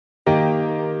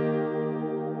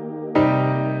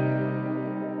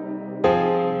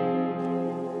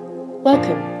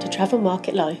Welcome to Travel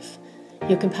Market Life,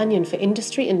 your companion for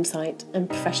industry insight and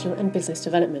professional and business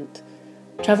development.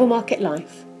 Travel Market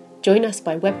Life. Join us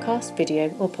by webcast, video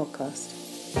or podcast.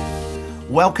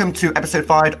 Welcome to episode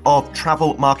 5 of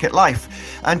Travel Market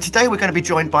Life. And today we're going to be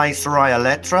joined by Soraya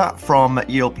Letra from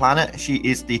Yield Planet. She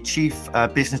is the Chief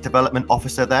Business Development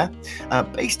Officer there,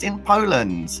 based in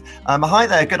Poland. Hi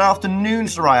there. Good afternoon,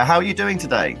 Soraya. How are you doing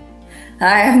today?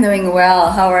 Hi, I'm doing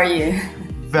well. How are you?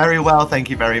 Very well. Thank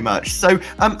you very much. So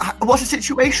what's the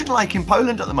situation like in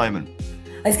Poland at the moment?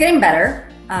 It's getting better.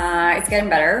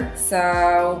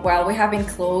 So, well, we have been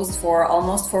closed for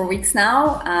almost 4 weeks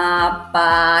now,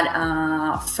 but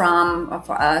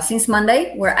since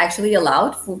Monday, we're actually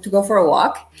allowed to go for a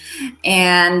walk.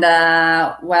 And,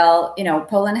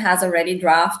 Poland has already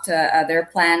drafted their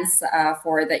plans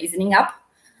for the easing up.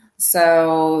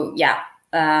 So,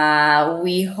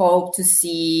 we hope to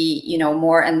see,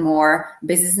 more and more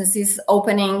businesses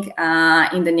opening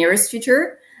in the nearest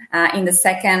future. In the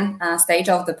second stage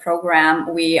of the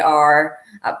program, we are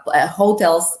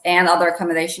hotels and other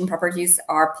accommodation properties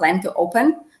are planned to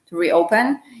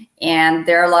reopen. And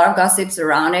there are a lot of gossips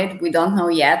around it. We don't know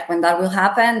yet when that will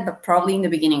happen, but probably in the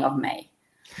beginning of May.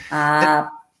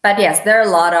 But yes, there are a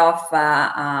lot of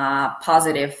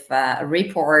positive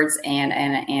reports and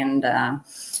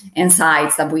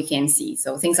insights that we can see.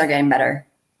 So things are getting better.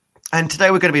 And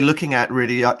today we're going to be looking at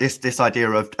really this idea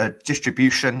of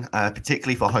distribution,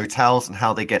 particularly for hotels and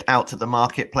how they get out to the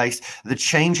marketplace, the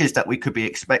changes that we could be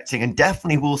expecting and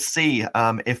definitely will see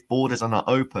if borders are not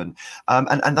open,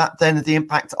 and that then the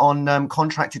impact on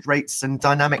contracted rates and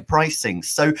dynamic pricing.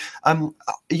 So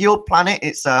Yield Planet,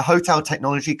 it's a hotel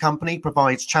technology company,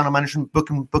 provides channel management,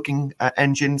 booking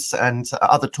engines and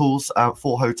other tools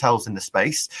for hotels in the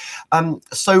space.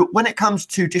 So when it comes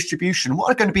to distribution,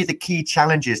 what are going to be the key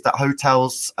challenges that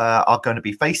hotels are going to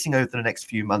be facing over the next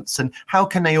few months, and how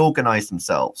can they organize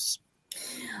themselves?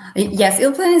 Yes,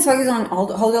 Yield Planet is focused on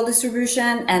hotel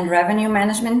distribution and revenue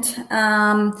management.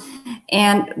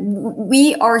 And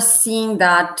we are seeing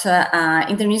that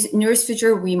in the nearest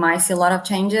future, we might see a lot of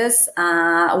changes.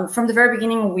 From the very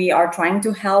beginning, we are trying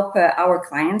to help our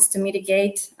clients to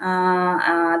mitigate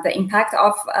the impact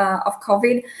of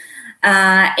COVID.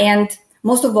 And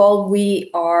most of all,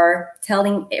 we are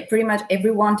telling pretty much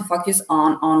everyone to focus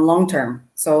on long term.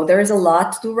 So there is a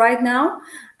lot to do right now.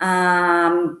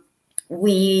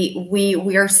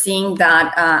 We are seeing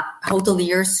that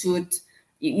hoteliers should.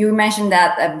 You mentioned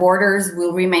that borders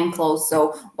will remain closed.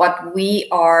 So what we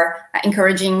are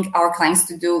encouraging our clients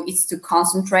to do is to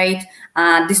concentrate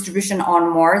distribution on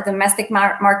more domestic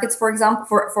markets, for example,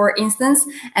 for instance,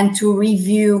 and to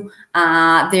review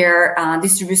their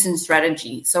distribution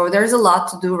strategy. So there's a lot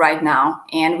to do right now,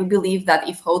 and we believe that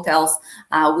if hotels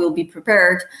will be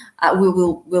prepared, we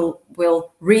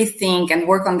will rethink and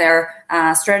work on their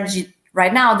strategy.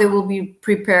 Right now, they will be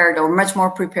prepared or much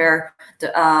more prepared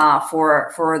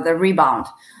for the rebound.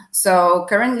 So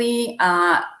currently,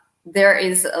 there are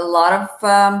a lot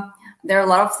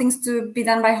of things to be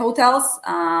done by hotels.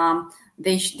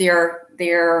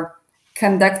 They're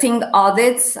conducting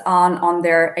audits on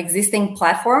their existing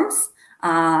platforms,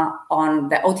 on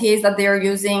the OTAs that they're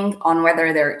using, on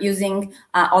whether they're using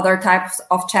other types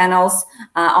of channels,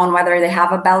 on whether they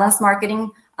have a balanced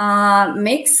marketing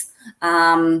mix.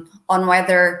 On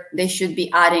whether they should be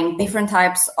adding different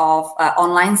types of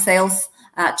online sales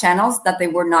channels that they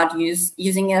were not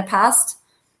using in the past.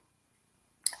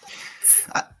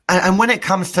 And when it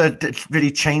comes to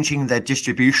really changing their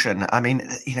distribution, I mean,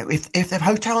 if the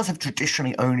hotels have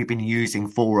traditionally only been using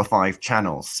 4 or 5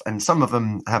 channels, and some of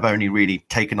them have only really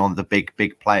taken on the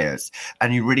big players,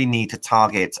 and you really need to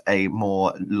target a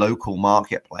more local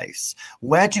marketplace,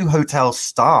 where do hotels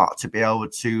start to be able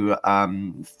to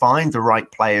find the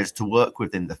right players to work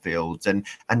with in the field and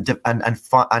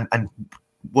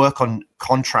work on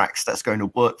contracts that's going to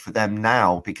work for them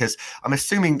now? Because I'm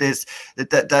assuming there's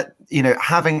that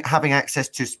having access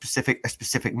to a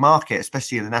specific market,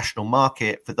 especially the national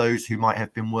market, for those who might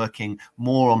have been working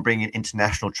more on bringing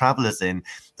international travelers in,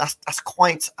 that's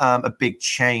quite a big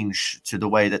change to the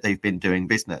way that they've been doing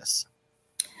business.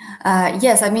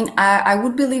 Yes, I mean, I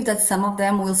would believe that some of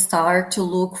them will start to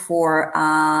look for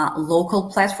local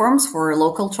platforms, for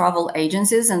local travel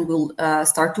agencies, and will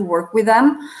start to work with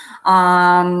them.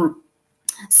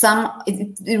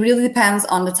 It really depends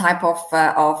on the type of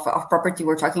property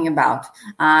we're talking about.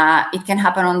 It can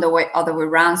happen on the other way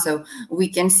around. So we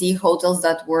can see hotels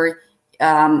that were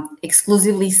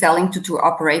exclusively selling to tour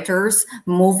operators,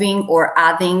 moving or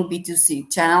adding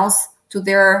B2C channels to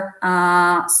their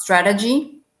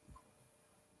strategy.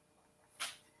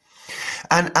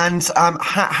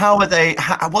 How are they?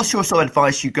 What's your sort of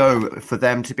advice you go for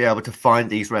them to be able to find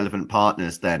these relevant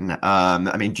partners? Then,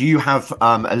 I mean, do you have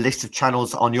a list of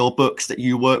channels on your books that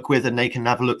you work with, and they can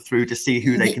have a look through to see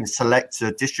who they can select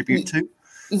to distribute to?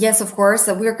 Yes, of course.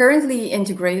 We are currently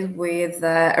integrated with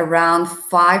around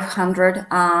 500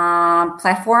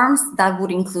 platforms. That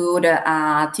would include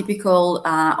typical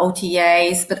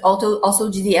OTAs, but also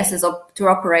GDSs, tour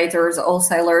operators,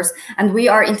 wholesalers, and we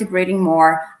are integrating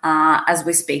more as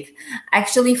we speak.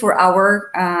 Actually, for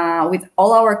with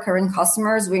all our current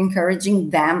customers, we're encouraging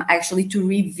them actually to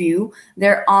review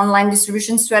their online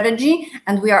distribution strategy,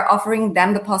 and we are offering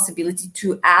them the possibility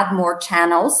to add more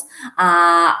channels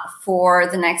for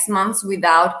the next months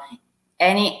without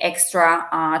any extra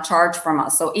charge from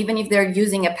us. So even if they're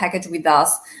using a package with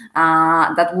us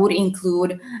that would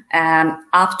include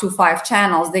up to 5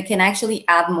 channels, they can actually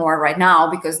add more right now,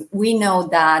 because we know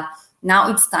that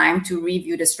now it's time to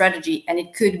review the strategy. And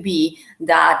it could be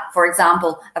that, for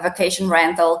example, a vacation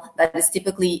rental that is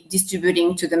typically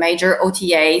distributing to the major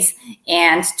OTAs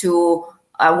and to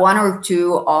 1 or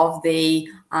 2 of the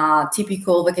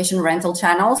typical vacation rental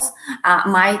channels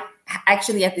might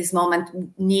actually at this moment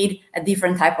need a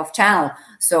different type of channel.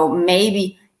 So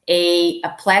maybe a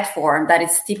platform that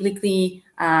is typically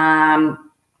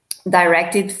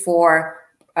directed for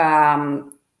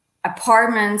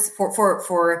apartments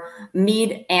for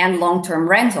mid and long-term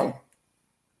rental.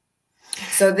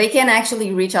 So they can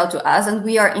actually reach out to us, and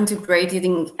we are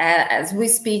integrating as we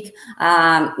speak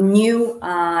new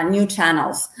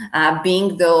channels,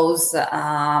 being those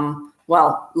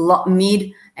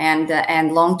mid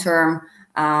and long-term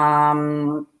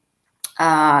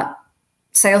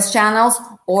sales channels,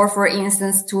 or for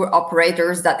instance, tour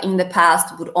operators that in the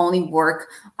past would only work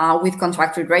with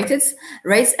contracted rates,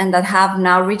 and that have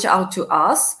now reached out to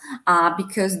us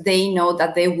because they know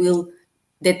that they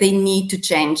need to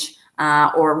change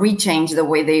or rechange the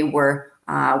way they were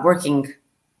working.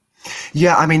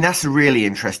 Yeah, I mean, that's a really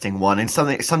interesting one, and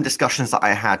some discussions that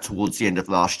I had towards the end of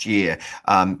last year,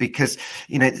 because,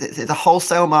 you know, the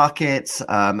wholesale market,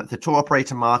 the tour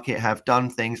operator market have done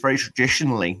things very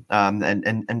traditionally, and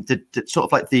the sort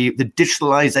of like the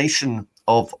digitalization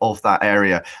of that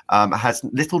area has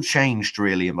little changed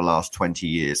really in the last 20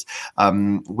 years,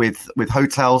 with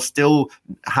hotels still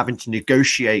having to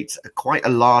negotiate quite a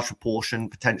large proportion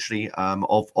potentially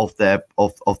of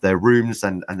their rooms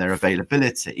and their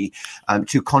availability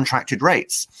to contracted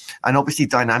rates. And obviously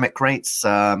dynamic rates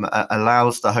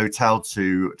allows the hotel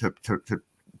to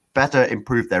better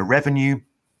improve their revenue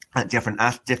at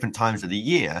different times of the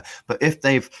year. But if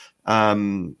they've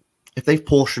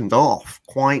portioned off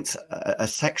quite a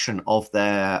section of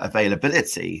their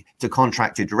availability to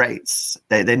contracted rates,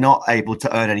 they're not able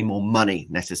to earn any more money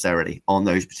necessarily on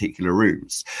those particular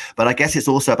rooms. But I guess it's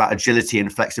also about agility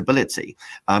and flexibility.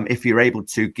 If you're able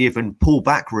to give and pull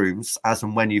back rooms as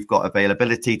and when you've got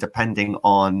availability, depending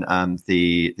on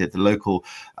the local,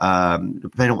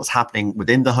 depending on what's happening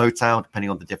within the hotel, depending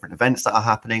on the different events that are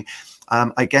happening,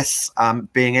 I guess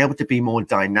being able to be more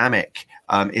dynamic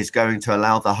is going to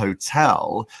allow the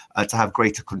hotel to have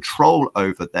greater control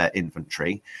over their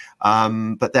inventory.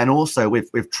 But then also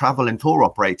with travel and tour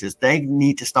operators, they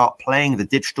need to start playing the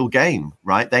digital game,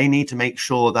 right? They need to make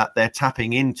sure that they're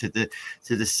tapping into the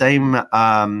same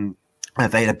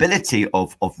availability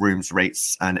of rooms,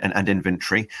 rates and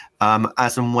inventory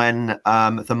as and when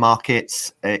the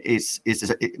market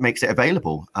it makes it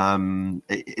available.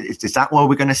 Is that why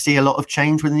we're going to see a lot of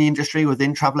change within the industry,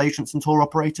 within travel agents and tour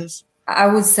operators? I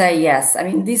would say yes. I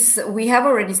mean, we have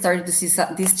already started to see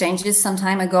these changes some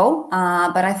time ago,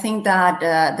 but I think that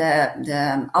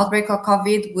the outbreak of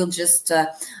COVID will just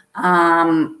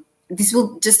this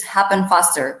will just happen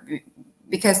faster,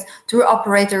 because tour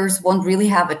operators won't really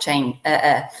have a change.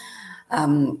 They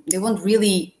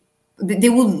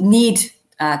will need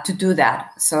to do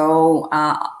that. So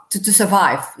to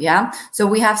survive. Yeah. So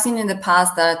we have seen in the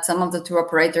past that some of the tour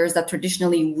operators that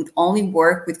traditionally would only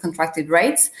work with contracted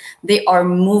rates, they are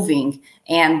moving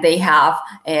and they have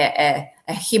a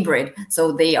hybrid.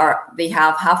 So they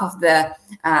have half of the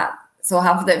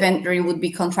inventory would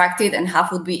be contracted and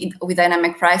half would be with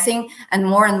dynamic pricing, and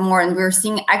more. And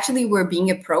we're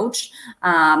being approached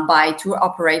by tour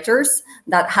operators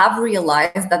that have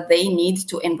realized that they need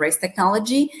to embrace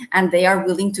technology, and they are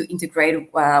willing to integrate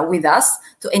with us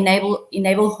to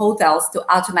enable hotels to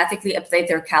automatically update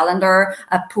their calendar,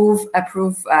 approve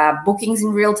bookings in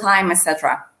real time,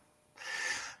 etc.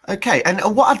 Okay, and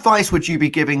what advice would you be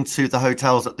giving to the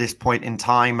hotels at this point in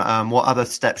time? What other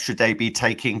steps should they be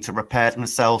taking to prepare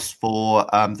themselves for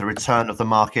the return of the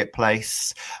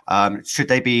marketplace? Should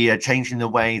they be changing the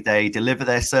way they deliver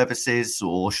their services,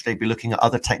 or should they be looking at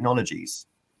other technologies?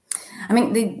 I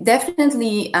mean, they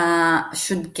definitely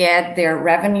should get their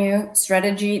revenue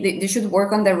strategy. They should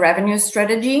work on their revenue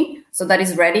strategy so that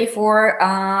is ready for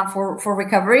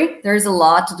recovery. There is a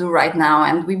lot to do right now,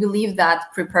 and we believe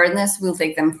that preparedness will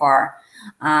take them far.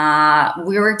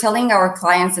 We were telling our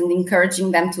clients and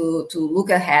encouraging them to look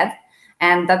ahead,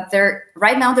 and that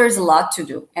right now there's a lot to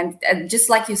do. And just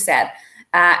like you said,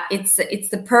 it's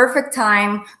the perfect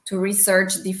time to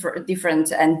research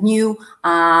different and new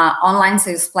online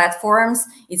sales platforms.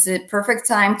 It's a perfect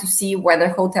time to see whether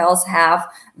hotels have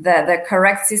the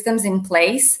correct systems in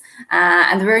place.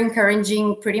 And we're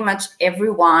encouraging pretty much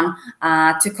everyone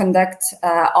to conduct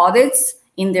audits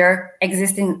in their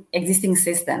existing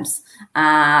systems.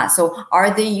 So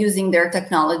are they using their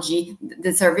technology,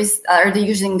 the service? Are they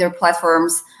using their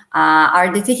platforms?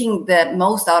 Are they taking the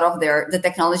most out of the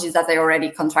technologies that they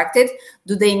already contracted?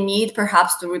 Do they need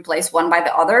perhaps to replace one by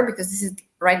the other? Because this is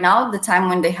right now the time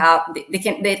when they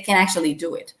can actually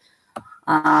do it.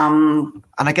 And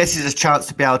I guess it's a chance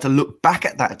to be able to look back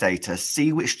at that data,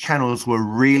 see which channels were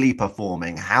really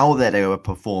performing, how they were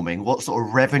performing, what sort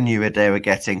of revenue they were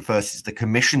getting versus the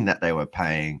commission that they were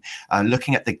paying,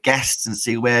 looking at the guests and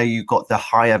see where you got the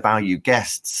higher value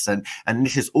guests. And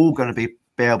this is all going to be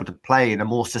able to play in a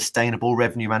more sustainable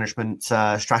revenue management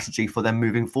strategy for them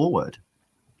moving forward.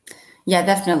 Yeah,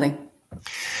 definitely.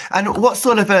 And what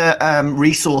sort of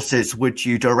resources would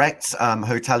you direct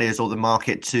hoteliers or the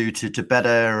market to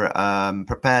better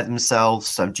prepare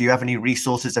themselves? Do you have any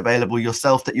resources available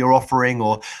yourself that you're offering,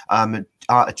 or do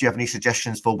you have any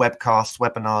suggestions for webcasts,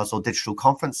 webinars, or digital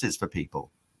conferences for people?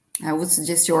 I would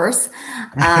suggest yours,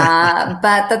 but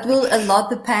that will a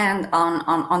lot depend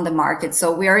on the market.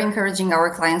 So we are encouraging our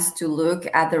clients to look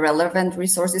at the relevant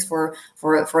resources for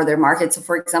their market. So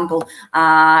for example,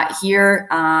 here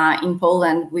in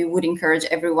Poland, we would encourage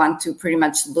everyone to pretty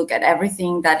much look at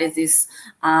everything that is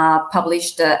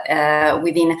published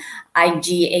within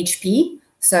IGHP.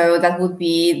 So that would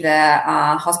be the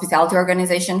hospitality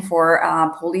organization for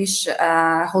Polish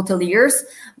hoteliers,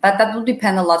 but that will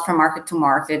depend a lot from market to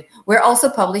market. We're also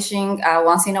publishing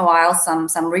once in a while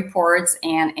some reports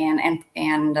and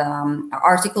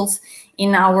articles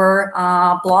in our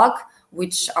blog,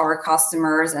 which our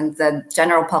customers and the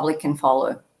general public can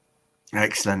follow.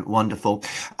 Excellent. Wonderful.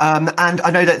 And I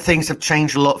know that things have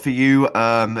changed a lot for you,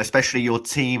 especially your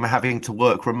team having to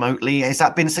work remotely. Has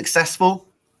that been successful?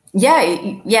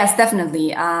 Yes,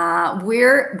 definitely.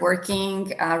 We're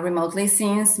working remotely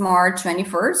since March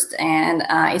 21st, and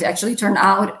it actually turned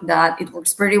out that it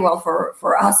works pretty well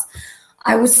for us.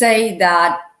 I would say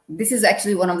that this is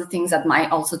actually one of the things that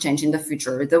might also change in the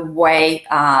future, the way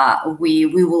we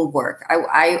will work.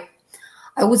 I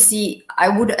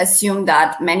would assume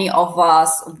that many of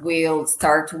us will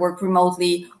start to work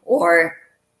remotely, or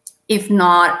if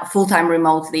not full-time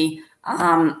remotely,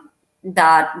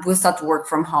 that we'll start to work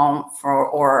from home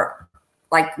or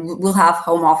we'll have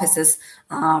home offices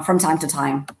from time to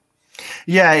time.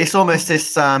 Yeah, it's almost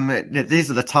this, these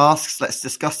are the tasks. Let's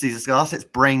discuss these tasks. Let's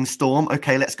brainstorm.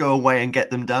 Okay, let's go away and get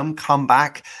them done. Come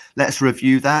back. Let's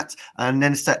review that and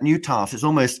then set new tasks. It's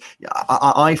almost,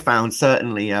 I found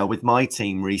certainly with my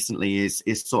team recently is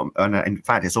sort of, in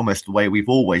fact, it's almost the way we've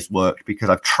always worked, because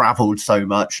I've traveled so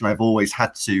much and I've always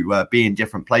had to be in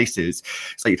different places.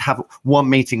 So you'd have one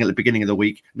meeting at the beginning of the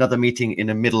week, another meeting in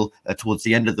the middle towards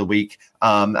the end of the week.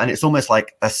 And it's almost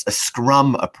like a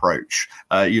scrum approach.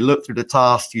 You look through the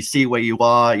tasks, you see where you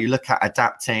are, you look at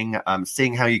adapting,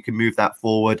 seeing how you can move that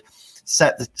forward.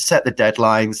 Set the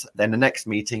deadlines, then the next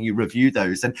meeting you review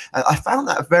those. And I found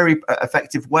that a very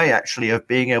effective way actually of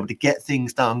being able to get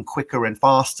things done quicker and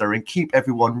faster and keep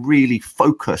everyone really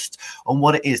focused on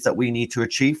what it is that we need to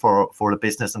achieve for the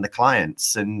business and the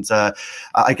clients. And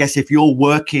I guess if you're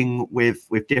working with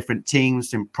different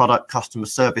teams in product, customer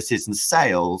services and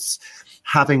sales,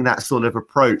 having that sort of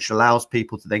approach allows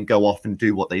people to then go off and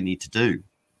do what they need to do.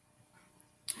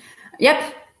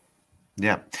 Yep.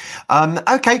 Yeah.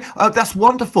 Okay. That's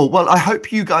wonderful. Well, I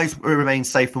hope you guys remain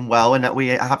safe and well, and that we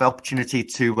have the opportunity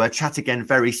to chat again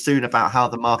very soon about how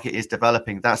the market is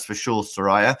developing. That's for sure,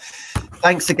 Soraya.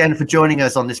 Thanks again for joining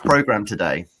us on this program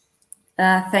today.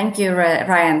 Thank you,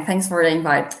 Ryan. Thanks for the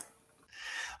invite.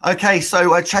 Okay,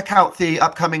 so check out the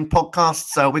upcoming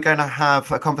podcasts. We're going to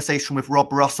have a conversation with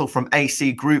Rob Russell from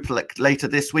AC Group later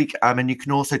this week. And you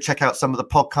can also check out some of the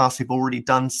podcasts we've already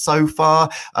done so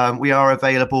far. We are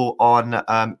available on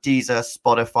Deezer,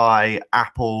 Spotify,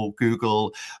 Apple,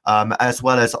 Google, as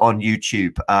well as on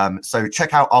YouTube. So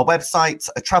check out our website,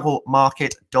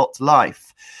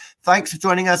 travelmarket.life. Thanks for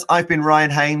joining us. I've been Ryan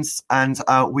Haynes, and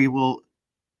we will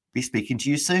be speaking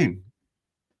to you soon.